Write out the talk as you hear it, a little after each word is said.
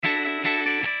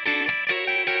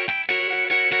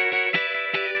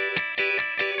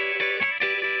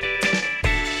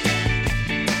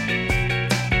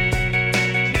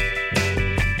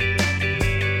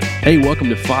Hey, welcome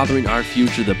to Fathering Our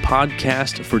Future, the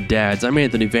podcast for dads. I'm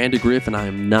Anthony Vandegrift, and I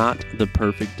am not the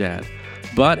perfect dad.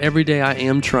 But every day I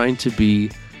am trying to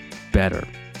be better.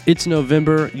 It's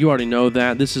November. You already know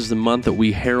that. This is the month that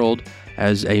we herald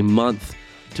as a month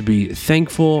to be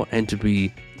thankful and to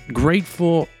be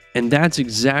grateful. And that's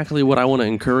exactly what I want to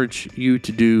encourage you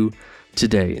to do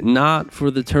today. Not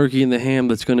for the turkey and the ham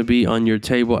that's going to be on your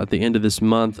table at the end of this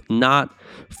month. Not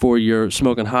for your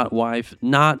smoking hot wife.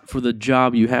 Not for the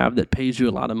job you have that pays you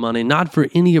a lot of money. Not for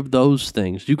any of those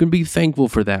things. You can be thankful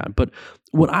for that. But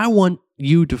what I want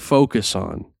you to focus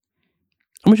on,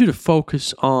 I want you to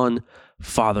focus on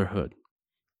fatherhood.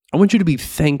 I want you to be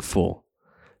thankful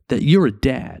that you're a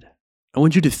dad. I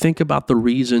want you to think about the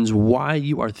reasons why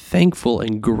you are thankful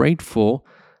and grateful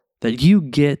that you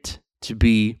get to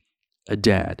be a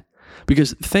dad.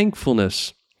 Because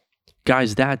thankfulness,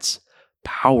 guys, that's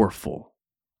powerful.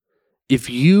 If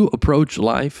you approach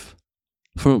life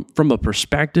from a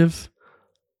perspective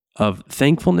of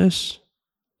thankfulness,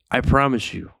 I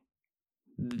promise you,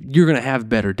 you're going to have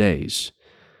better days.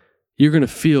 You're going to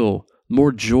feel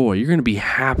more joy. You're going to be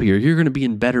happier. You're going to be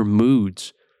in better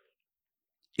moods.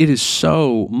 It is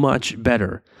so much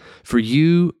better for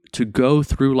you to go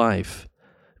through life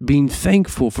being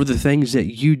thankful for the things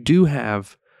that you do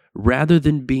have rather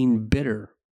than being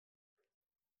bitter.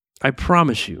 I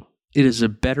promise you, it is a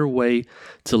better way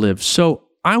to live. So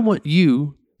I want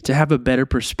you to have a better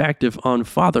perspective on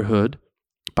fatherhood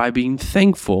by being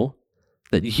thankful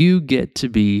that you get to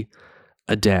be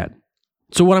a dad.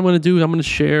 So what I'm going to do is I'm going to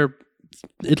share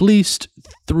at least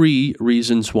 3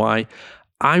 reasons why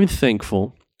I'm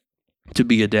thankful to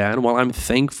be a dad, while I'm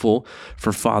thankful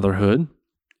for fatherhood.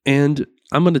 And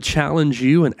I'm going to challenge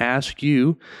you and ask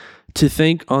you to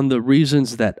think on the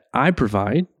reasons that I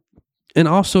provide, and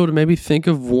also to maybe think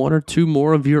of 1 or 2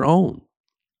 more of your own.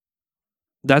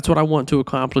 That's what I want to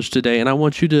accomplish today, and I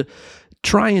want you to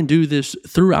try and do this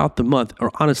throughout the month.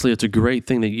 Or honestly, it's a great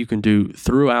thing that you can do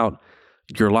throughout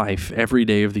your life, every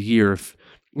day of the year.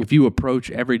 If you approach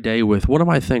every day with, what am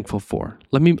I thankful for?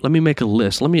 Let me make a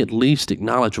list. Let me at least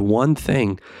acknowledge one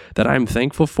thing that I'm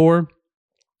thankful for.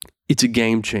 It's a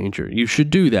game changer. You should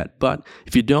do that. But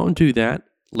if you don't do that,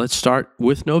 let's start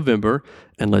with November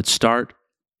and let's start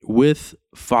with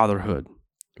fatherhood.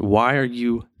 Why are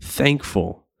you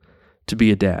thankful to be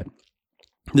a dad?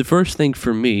 The first thing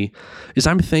for me is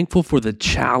I'm thankful for the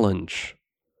challenge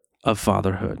of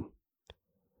fatherhood.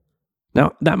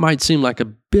 Now, that might seem like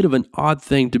a bit of an odd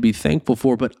thing to be thankful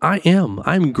for, but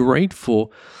I'm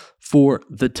grateful for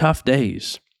the tough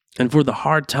days and for the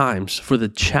hard times, for the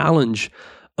challenge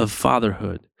of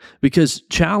fatherhood. Because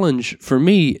challenge for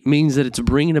me means that it's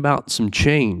bringing about some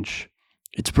change.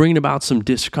 It's bringing about some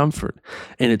discomfort,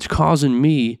 and it's causing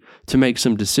me to make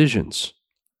some decisions.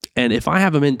 And if I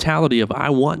have a mentality of I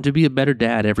want to be a better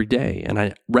dad every day, and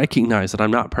I recognize that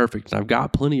I'm not perfect and I've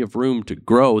got plenty of room to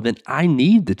grow, then I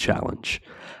need the challenge.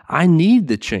 I need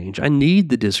the change. I need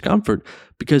the discomfort,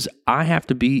 because I have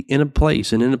to be in a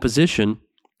place and in a position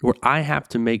where I have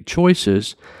to make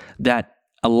choices that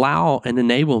allow and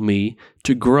enable me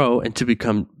to grow and to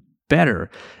become better.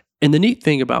 And the neat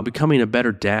thing about becoming a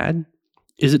better dad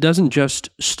is it doesn't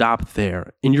just stop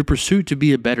there. In your pursuit to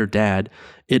be a better dad,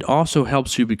 it also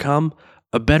helps you become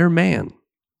a better man.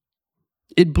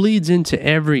 It bleeds into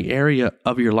every area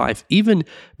of your life. Even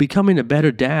becoming a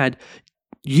better dad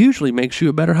usually makes you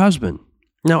a better husband.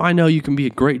 Now, I know you can be a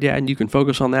great dad and you can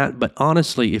focus on that, but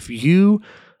honestly, if you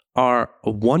are a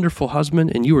wonderful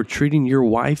husband and you are treating your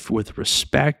wife with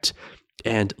respect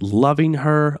and loving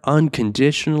her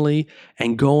unconditionally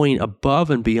and going above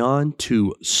and beyond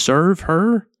to serve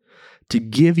her, to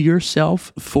give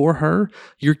yourself for her,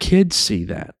 your kids see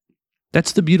that.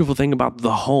 That's the beautiful thing about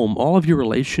the home. All of your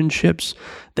relationships,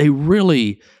 they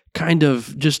really kind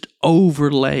of just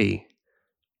overlay.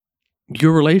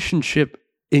 Your relationship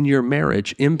in your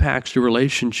marriage impacts your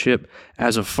relationship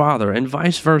as a father and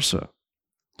vice versa.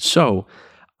 So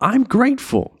I'm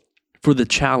grateful for the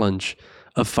challenge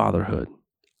of fatherhood.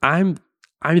 I'm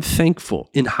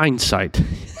thankful in hindsight.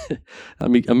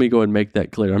 let me go ahead and make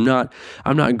that clear. I'm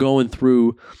not going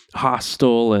through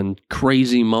hostile and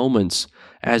crazy moments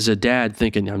as a dad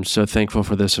thinking, I'm so thankful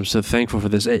for this, I'm so thankful for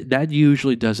this. That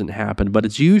usually doesn't happen, but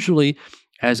it's usually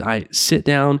as I sit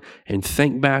down and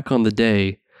think back on the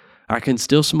day, I can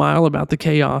still smile about the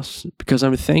chaos because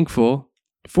I'm thankful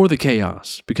for the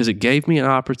chaos, because it gave me an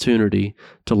opportunity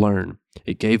to learn.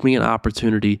 It gave me an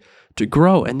opportunity to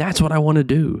grow, and that's what I want to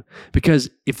do. Because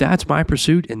if that's my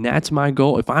pursuit and that's my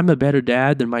goal, if I'm a better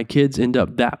dad, then my kids end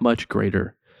up that much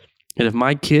greater. And if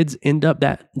my kids end up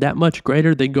that much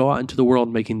greater, they go out into the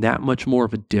world making that much more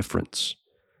of a difference.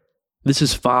 This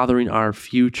is fathering our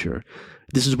future.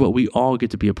 This is what we all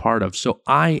get to be a part of. So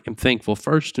I am thankful,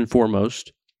 first and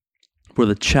foremost, for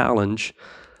the challenge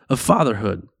of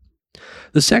fatherhood.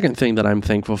 The second thing that I'm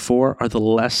thankful for are the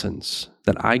lessons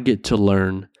that I get to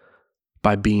learn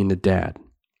by being a dad.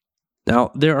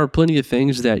 Now, there are plenty of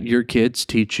things that your kids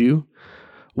teach you.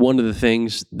 One of the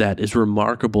things that is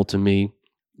remarkable to me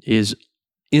is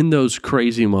in those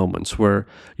crazy moments where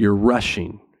you're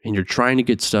rushing and you're trying to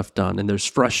get stuff done and there's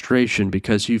frustration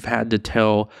because you've had to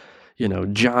tell,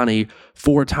 Johnny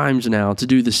 4 times now to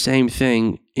do the same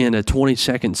thing in a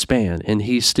 20-second span, and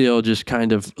he's still just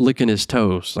kind of licking his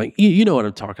toes. Like, you know what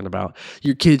I'm talking about.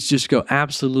 Your kids just go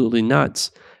absolutely nuts,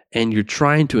 and you're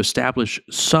trying to establish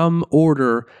some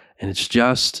order, and it's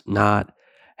just not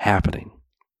happening.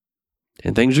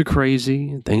 And things are crazy,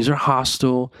 and things are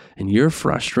hostile, and you're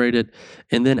frustrated,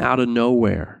 and then out of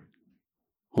nowhere,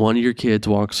 one of your kids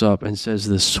walks up and says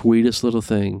the sweetest little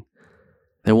thing.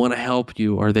 They want to help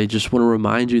you, or they just want to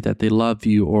remind you that they love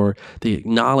you, or they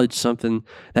acknowledge something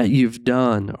that you've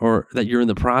done or that you're in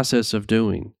the process of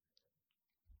doing.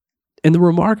 And the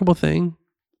remarkable thing,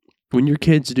 when your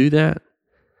kids do that,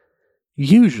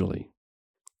 usually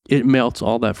it melts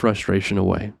all that frustration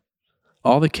away.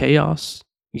 All the chaos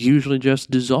usually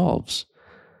just dissolves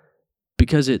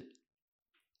because it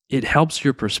helps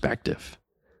your perspective.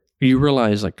 You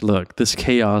realize, like, look, this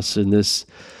chaos and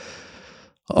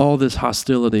all this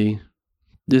hostility,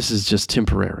 this is just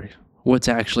temporary. What's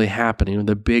actually happening,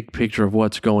 the big picture of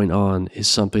what's going on, is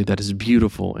something that is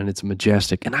beautiful and it's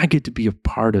majestic, and I get to be a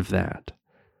part of that.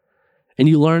 And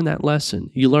you learn that lesson.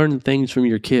 You learn things from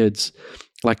your kids,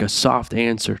 like a soft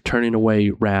answer, turning away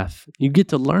wrath. You get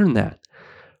to learn that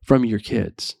from your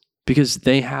kids because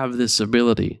they have this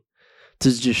ability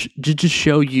to just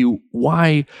show you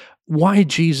why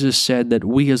Jesus said that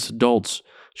we as adults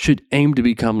should aim to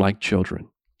become like children.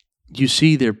 You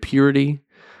see their purity,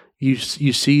 you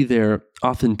see their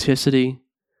authenticity,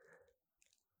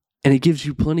 and it gives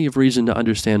you plenty of reason to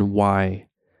understand why,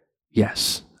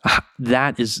 yes,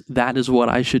 that is what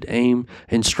I should aim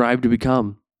and strive to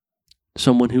become.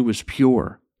 Someone who is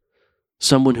pure,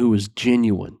 someone who is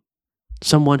genuine,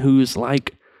 someone who is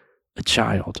like a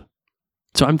child.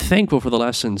 So I'm thankful for the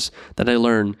lessons that I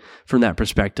learned from that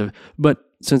perspective. But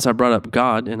since I brought up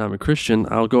God and I'm a Christian,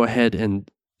 I'll go ahead and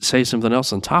say something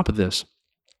else on top of this.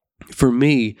 For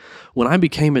me, when I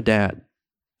became a dad,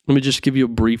 let me just give you a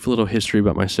brief little history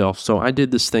about myself. So I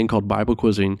did this thing called Bible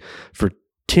quizzing for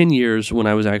 10 years when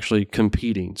I was actually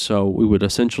competing. So we would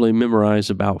essentially memorize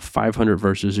about 500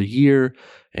 verses a year,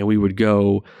 and we would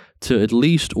go to at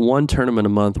least one tournament a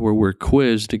month where we're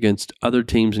quizzed against other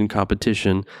teams in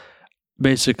competition,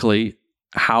 basically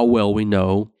how well we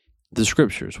know the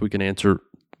scriptures. We can answer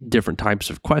different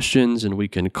types of questions and we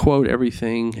can quote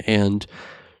everything. And,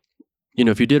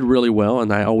 if you did really well,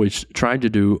 and I always tried to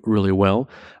do really well,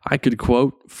 I could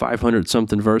quote 500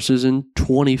 something verses in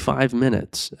 25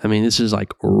 minutes. I mean, this is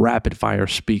like rapid fire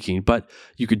speaking, but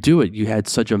you could do it. You had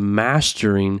such a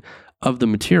mastering of the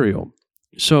material.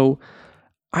 So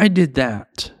I did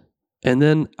that. And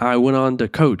then I went on to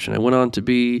coach and I went on to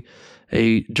be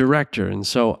a director. And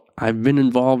so I've been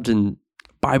involved in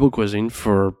Bible quizzing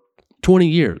for 20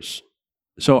 years.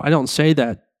 So I don't say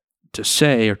that to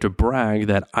say or to brag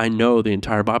that I know the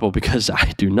entire Bible, because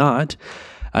I do not.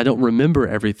 I don't remember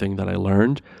everything that I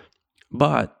learned,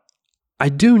 but I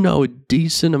do know a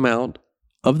decent amount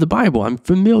of the Bible. I'm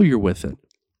familiar with it.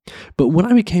 But when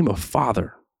I became a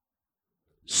father,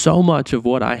 so much of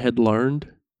what I had learned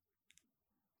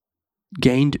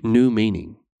gained new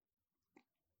meaning.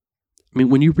 I mean,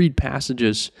 when you read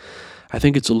passages, I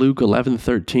think it's Luke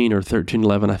 11:13 or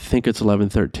 13:11. I think it's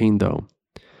 11:13 though,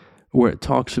 where it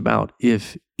talks about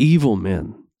if evil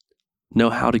men know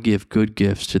how to give good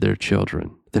gifts to their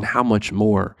children, then how much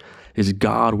more is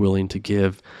God willing to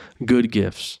give good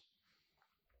gifts?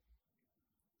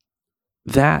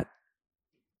 That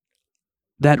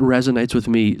resonates with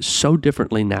me so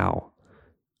differently now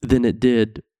than it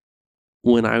did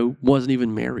when I wasn't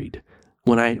even married,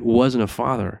 when I wasn't a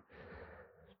father.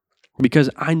 Because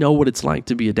I know what it's like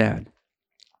to be a dad.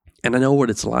 And I know what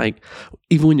it's like,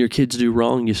 even when your kids do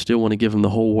wrong, you still want to give them the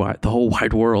whole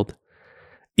wide world.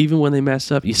 Even when they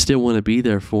mess up, you still want to be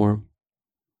there for them.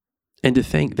 And to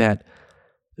think that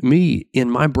me,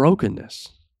 in my brokenness,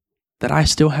 that I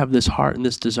still have this heart and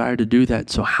this desire to do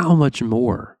that. So how much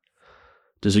more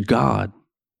does God,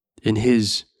 in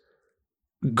His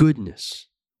goodness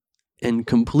and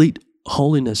complete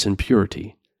holiness and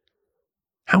purity,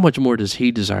 how much more does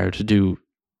He desire to do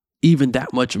even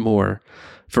that much more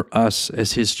for us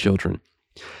as His children?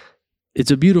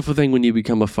 It's a beautiful thing when you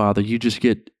become a father. You just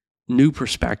get new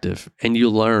perspective and you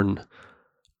learn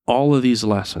all of these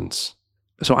lessons.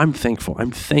 So I'm thankful.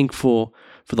 I'm thankful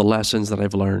for the lessons that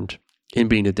I've learned in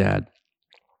being a dad.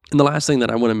 And the last thing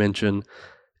that I want to mention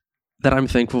that I'm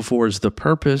thankful for is the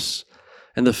purpose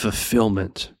and the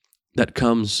fulfillment that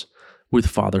comes with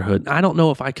fatherhood. I don't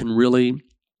know if I can really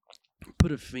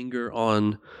put a finger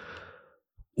on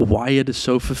why it is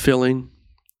so fulfilling.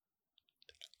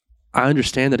 I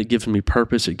understand that it gives me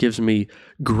purpose. It gives me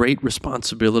great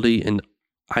responsibility, and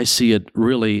I see it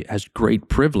really as great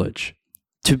privilege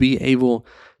to be able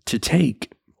to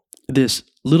take this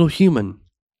little human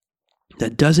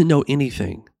that doesn't know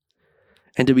anything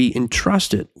and to be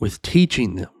entrusted with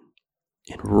teaching them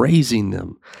and raising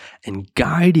them and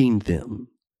guiding them.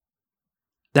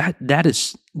 That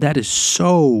is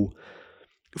so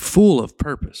full of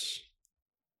purpose.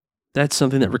 That's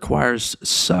something that requires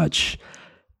such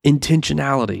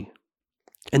intentionality,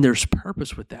 and there's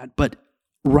purpose with that. But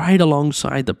right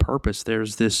alongside the purpose,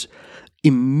 there's this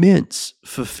immense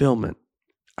fulfillment.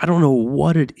 I don't know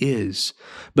what it is,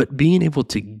 but being able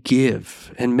to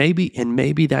give, and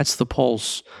maybe that's the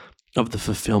pulse of the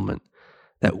fulfillment,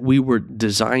 that we were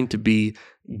designed to be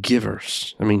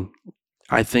givers. I mean,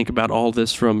 I think about all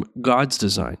this from God's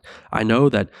design. I know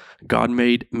that God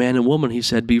made man and woman. He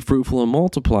said, be fruitful and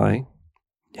multiply,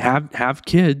 have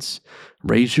kids,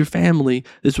 raise your family.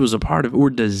 This was a part of it.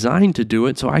 We're designed to do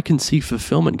it. So I can see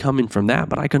fulfillment coming from that,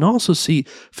 but I can also see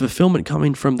fulfillment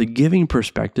coming from the giving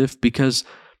perspective, because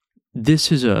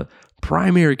this is a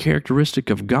primary characteristic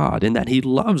of God in that He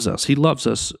loves us. He loves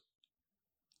us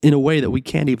in a way that we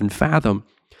can't even fathom,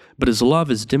 but His love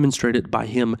is demonstrated by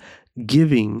Him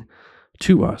giving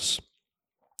to us.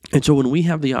 And so when we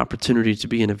have the opportunity to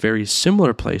be in a very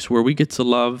similar place where we get to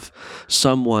love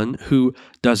someone who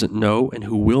doesn't know and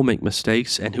who will make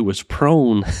mistakes and who is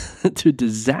prone to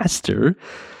disaster,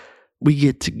 we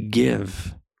get to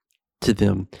give to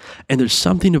them. And there's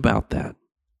something about that.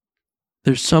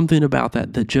 There's something about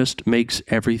that that just makes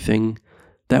everything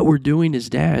that we're doing as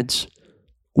dads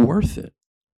worth it.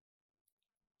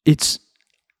 It's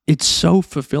so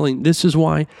fulfilling. This is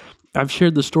why I've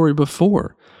shared the story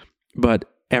before, but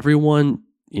everyone,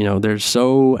 they're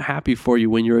so happy for you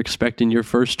when you're expecting your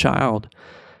first child.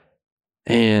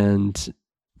 And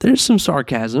there's some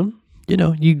sarcasm.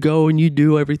 You go and you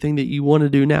do everything that you want to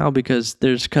do now because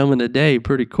there's coming a day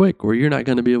pretty quick where you're not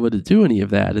going to be able to do any of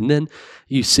that. And then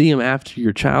you see them after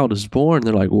your child is born.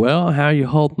 They're like, well, how are you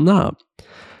holding up?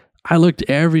 I looked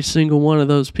every single one of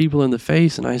those people in the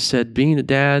face and I said, being a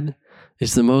dad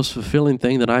is the most fulfilling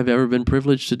thing that I've ever been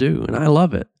privileged to do. And I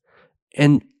love it.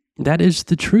 And that is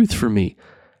the truth for me.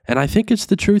 And I think it's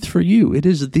the truth for you. It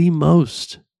is the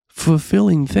most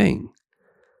fulfilling thing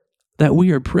that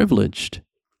we are privileged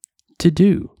to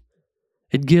do.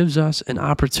 It gives us an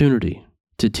opportunity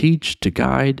to teach, to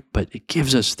guide, but it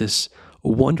gives us this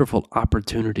wonderful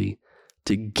opportunity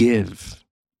to give.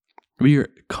 We are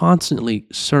constantly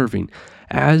serving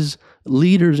as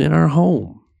leaders in our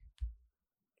home.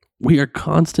 We are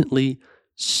constantly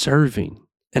serving.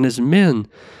 And as men,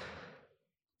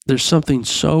 there's something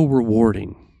so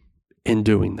rewarding in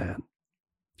doing that.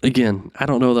 Again, I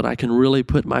don't know that I can really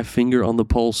put my finger on the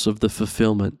pulse of the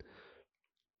fulfillment,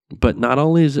 but not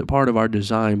only is it part of our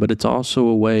design, but it's also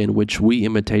a way in which we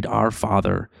imitate our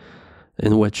Father,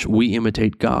 in which we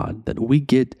imitate God, that we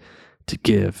get to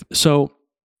give. So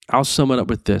I'll sum it up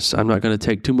with this. I'm not going to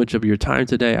take too much of your time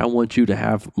today. I want you to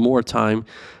have more time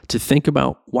to think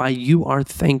about why you are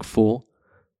thankful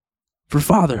for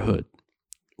fatherhood,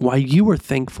 why you are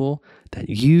thankful that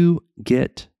you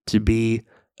get to be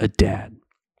a dad.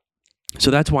 So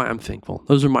that's why I'm thankful.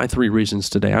 Those are my 3 reasons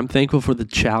today. I'm thankful for the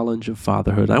challenge of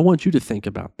fatherhood. I want you to think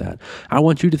about that. I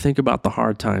want you to think about the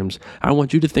hard times. I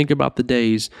want you to think about the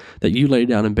days that you lay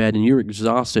down in bed and you're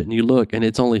exhausted and you look and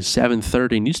it's only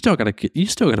 7:30 and you still got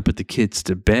to put the kids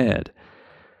to bed,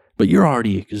 but you're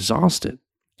already exhausted.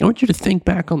 I want you to think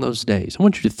back on those days. I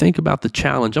want you to think about the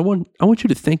challenge. I want you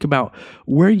to think about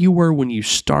where you were when you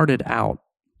started out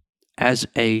as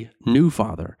a new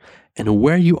father and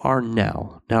where you are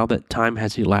now that time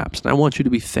has elapsed. And I want you to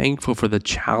be thankful for the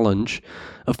challenge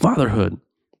of fatherhood.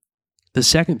 The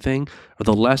second thing are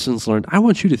the lessons learned. I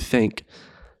want you to think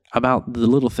about the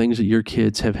little things that your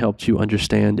kids have helped you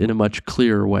understand in a much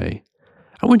clearer way.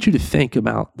 I want you to think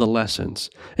about the lessons.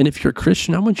 And if you're a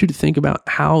Christian, I want you to think about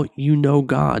how you know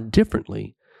God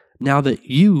differently now that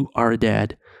you are a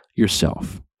dad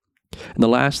yourself. And the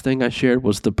last thing I shared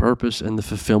was the purpose and the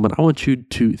fulfillment. I want you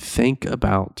to think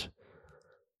about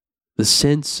the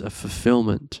sense of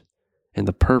fulfillment and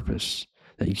the purpose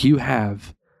that you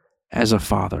have as a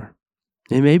father.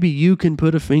 And maybe you can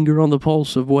put a finger on the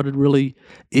pulse of what it really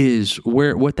is,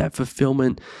 what that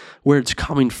fulfillment, where it's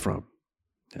coming from.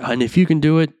 And if you can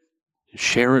do it,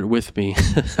 share it with me,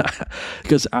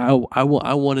 because I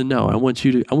want to know. I want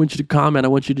you to comment. I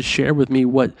want you to share with me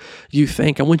what you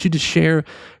think. I want you to share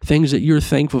things that you're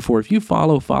thankful for. If you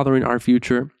follow Fathering Our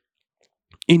Future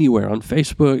anywhere on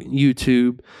Facebook,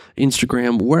 YouTube,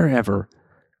 Instagram, wherever,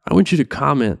 I want you to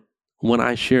comment when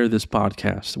I share this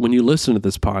podcast, when you listen to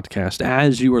this podcast,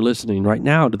 as you are listening right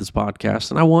now to this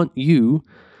podcast. And I want you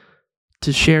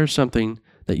to share something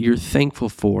that you're thankful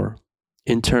for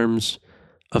in terms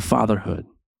of fatherhood,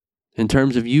 in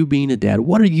terms of you being a dad.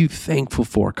 What are you thankful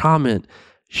for? Comment,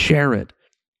 share it.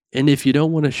 And if you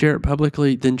don't want to share it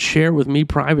publicly, then share with me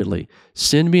privately.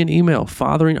 Send me an email,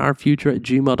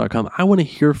 fatheringourfuture@gmail.com. I want to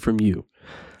hear from you.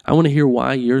 I want to hear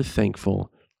why you're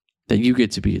thankful that you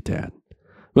get to be a dad.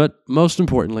 But most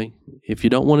importantly, if you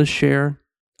don't want to share,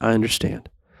 I understand.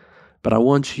 But I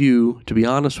want you to be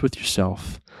honest with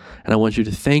yourself, and I want you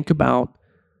to think about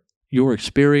your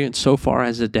experience so far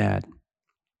as a dad.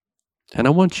 And I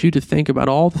want you to think about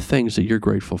all the things that you're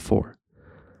grateful for.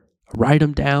 Write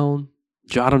them down,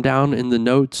 jot them down in the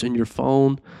notes in your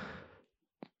phone,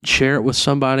 share it with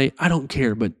somebody. I don't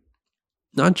care, but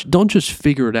don't just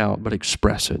figure it out, but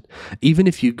express it. Even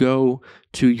if you go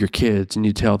to your kids and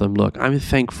you tell them, look, I'm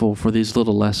thankful for these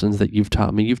little lessons that you've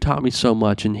taught me. You've taught me so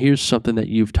much, and here's something that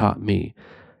you've taught me.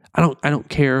 I don't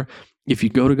care if you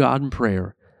go to God in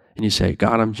prayer and you say,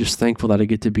 God, I'm just thankful that I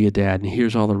get to be a dad, and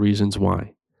here's all the reasons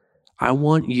why. I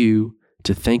want you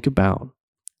to think about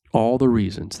all the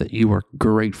reasons that you are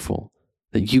grateful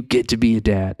that you get to be a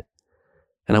dad,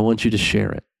 and I want you to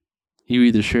share it. You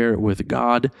either share it with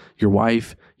God, your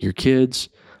wife, your kids,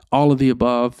 all of the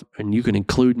above, and you can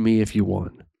include me if you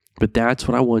want. But that's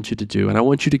what I want you to do. And I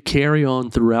want you to carry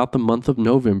on throughout the month of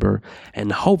November,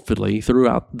 and hopefully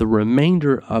throughout the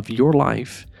remainder of your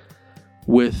life,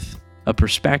 with a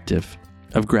perspective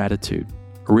of gratitude,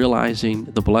 realizing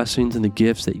the blessings and the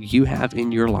gifts that you have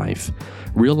in your life,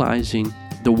 realizing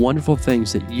the wonderful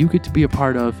things that you get to be a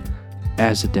part of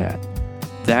as a dad.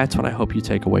 That's what I hope you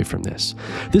take away from this.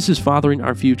 This is Fathering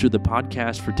Our Future, the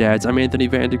podcast for dads. I'm Anthony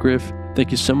Vandegrift.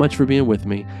 Thank you so much for being with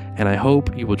me, and I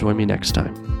hope you will join me next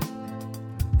time.